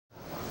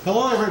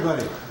Hello,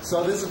 everybody.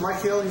 So this is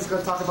Mike Hill. He's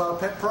going to talk about a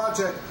pet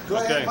project. Go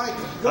ahead, Mike.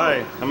 Go.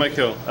 Hi, I'm Mike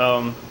Hill.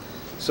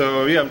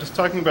 So yeah, I'm just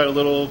talking about a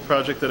little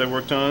project that I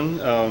worked on.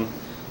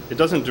 It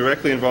doesn't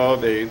directly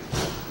involve a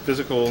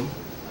physical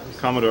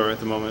Commodore at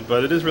the moment,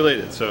 but it is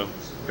related, so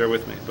bear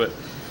with me. But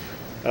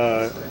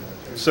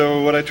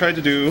so what I tried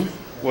to do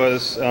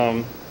was,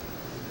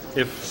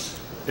 if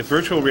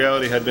virtual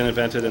reality had been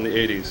invented in the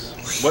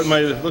 80s, what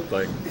might it have looked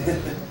like?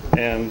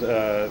 And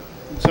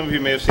some of you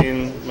may have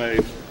seen my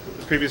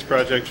previous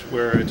project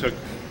where I took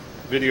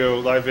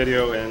live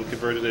video, and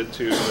converted it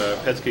to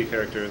PETSCII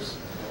characters.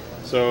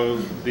 So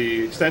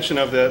the extension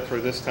of that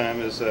for this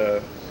time is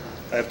I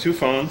have two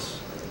phones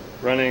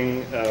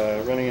running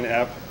an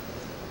app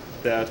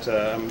that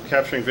I'm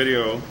capturing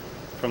video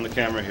from the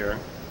camera here,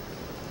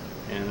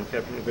 and I'm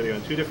capturing video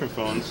on two different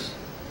phones,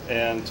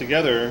 and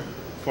together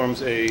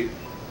forms a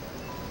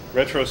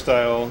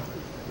retro-style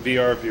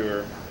VR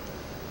viewer,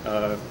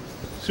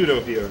 pseudo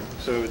viewer.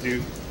 So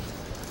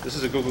this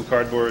is a Google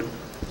Cardboard.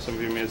 Some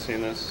of you may have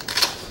seen this.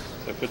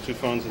 So I put two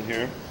phones in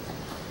here,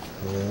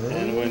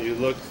 and when you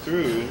look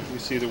through, you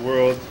see the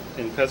world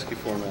in PETSCII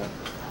format.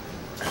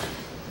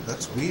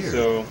 That's weird.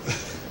 So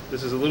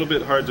this is a little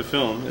bit hard to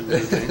film.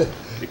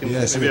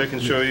 Maybe I can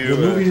show you. You're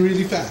moving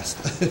really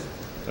fast.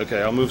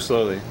 Okay, I'll move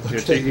slowly. Here,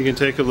 you can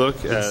take a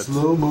look at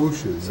slow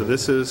motion. So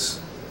this is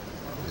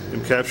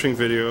I'm capturing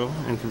video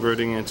and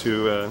converting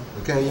into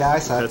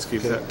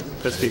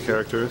PETSCII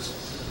characters,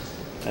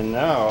 and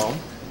now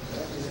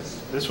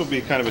this will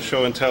be kind of a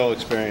show and tell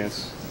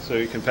experience. So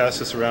you can pass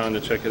this around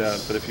and check it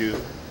out. But if you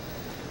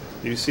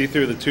see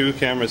through the two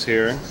cameras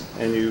here,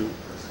 and you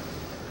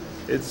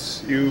kind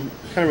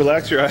of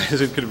relax your eyes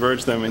and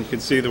converge them, and you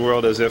can see the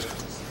world as if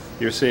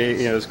you're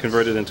seeing, it's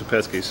converted into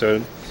PETSCII. So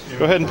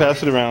go ahead and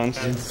pass it around.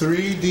 In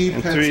 3D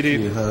in PETSCII,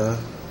 3D. huh?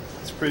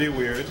 It's pretty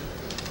weird,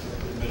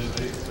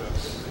 admittedly.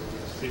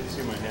 So you can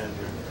see my hand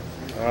here.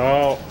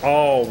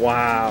 Oh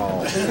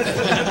wow.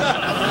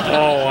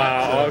 Oh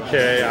wow,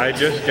 okay, I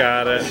just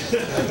got it.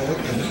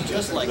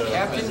 Just like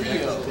Captain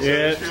Rio.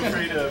 Yeah. Feel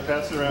free to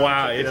pass it around.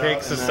 Wow, it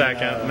takes a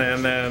second,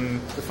 and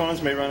then the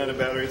phones may run out of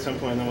battery at some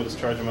point, and then we'll just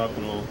charge them up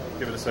and we'll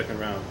give it a second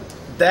round.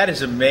 That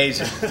is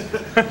amazing.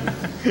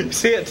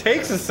 See, it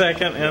takes a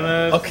second, and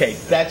then okay,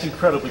 that's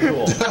incredibly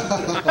cool.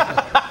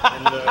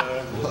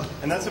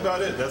 And that's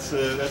about it. That's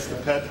the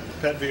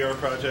PET VR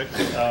project.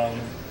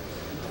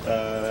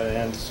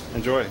 And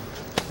enjoy.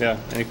 Yeah.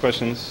 Any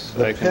questions?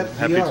 The I can PET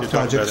happy VR to talk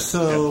project. about it.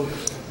 So,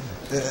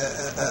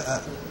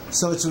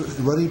 so it's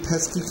running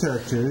PETSCII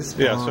characters.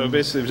 Yeah. So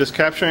basically, just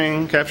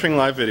capturing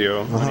live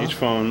video on each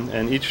phone,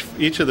 and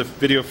each of the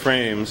video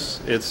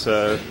frames, it's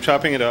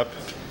chopping it up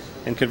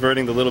and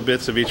converting the little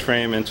bits of each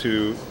frame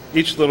into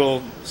each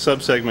little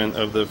subsegment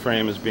of the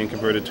frame is being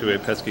converted to a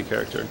PETSCII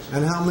character.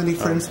 And how many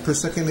frames per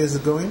second is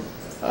it going?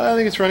 I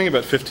think it's running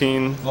about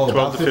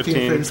 12 to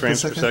 15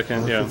 frames per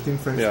second. Yeah. 15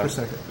 frames per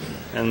second.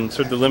 And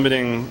sort of the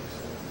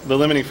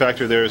limiting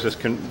factor there is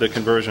the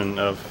conversion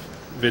of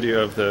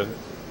video of the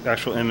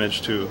actual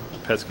image to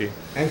PETSCII.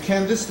 And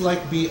can this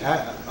be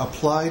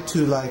applied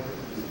to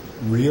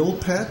real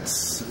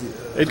pets?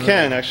 It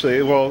can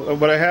actually. Well,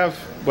 what I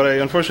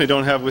unfortunately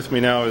don't have with me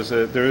now is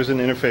that there is an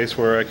interface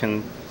where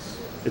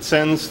it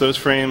sends those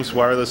frames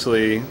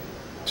wirelessly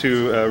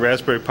to a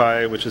Raspberry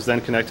Pi, which is then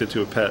connected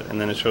to a PET,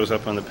 and then it shows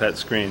up on the PET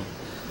screen.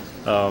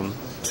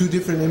 Two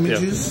different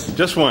images? Yeah.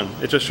 Just one.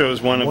 It just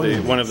shows one of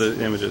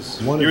the images.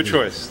 Your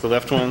choice, the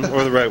left one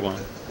or the right one,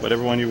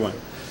 whatever one you want.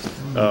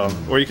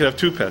 Or you could have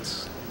two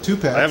PETs. Two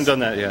PETs? I haven't done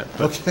that yet,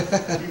 but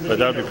that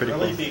would be pretty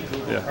cool.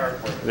 Yeah.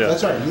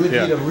 That's right. You would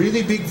need a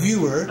really big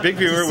viewer. Big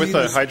viewer with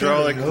a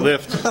hydraulic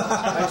lift.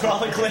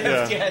 Hydraulic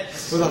lift,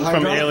 yes.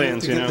 From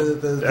Aliens,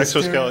 the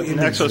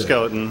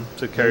exoskeleton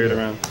to carry it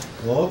around.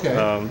 Well,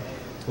 okay.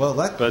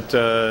 But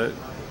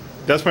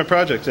that's my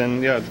project,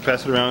 and yeah,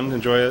 pass it around,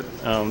 enjoy it.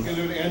 You gonna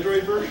do an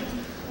Android version?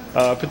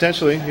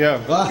 Potentially,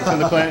 yeah. It's in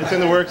the plan. It's in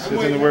the works.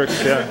 It's in the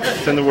works. Yeah,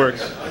 it's in the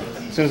works.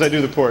 As soon as I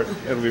do the port,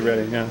 it'll be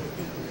ready. Yeah.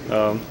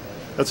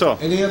 That's all.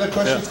 Any other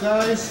questions,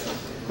 guys?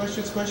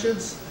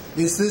 Questions?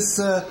 Is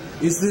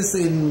this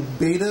in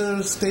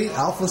beta state,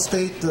 alpha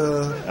state?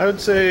 I would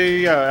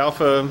say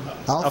alpha,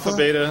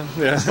 beta,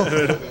 yeah,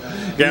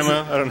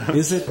 gamma. I don't know.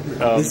 Is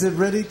it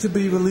ready to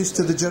be released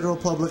to the general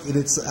public in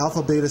its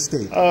alpha beta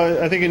state?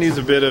 I think it needs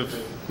a bit of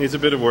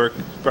work.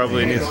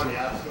 Probably needs.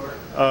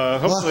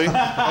 Hopefully.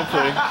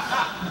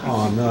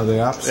 Oh no, the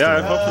App Store.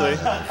 Yeah, hopefully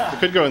it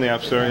could go in the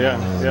App Store. Yeah.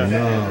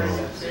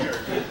 No.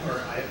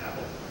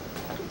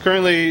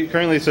 Currently,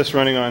 it's just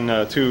running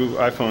on two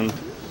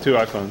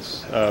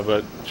iPhones,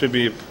 but should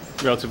be a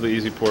relatively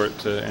easy port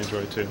to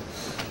Android too.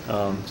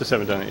 Just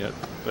haven't done it yet,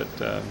 but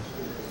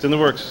it's in the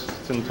works.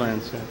 It's in the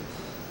plans. Yeah.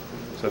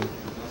 So.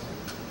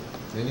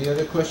 Any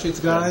other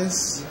questions,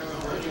 guys?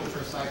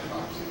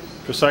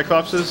 For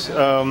Cyclopses,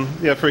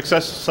 yeah, for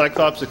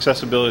Cyclops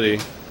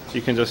accessibility,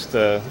 you can just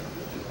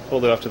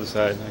hold it off to the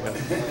side.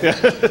 Yeah.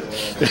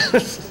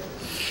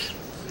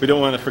 We don't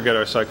want to forget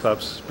our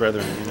Cyclops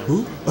brethren,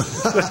 Who?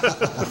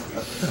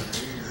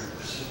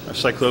 Our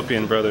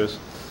Cyclopean brothers.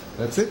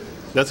 That's it?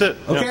 That's it.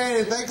 Yeah.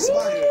 Okay, thanks,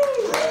 Mark.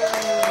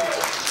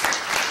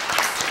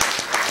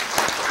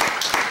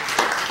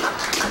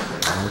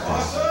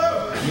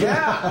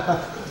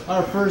 Yeah.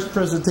 Our first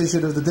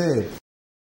presentation of the day.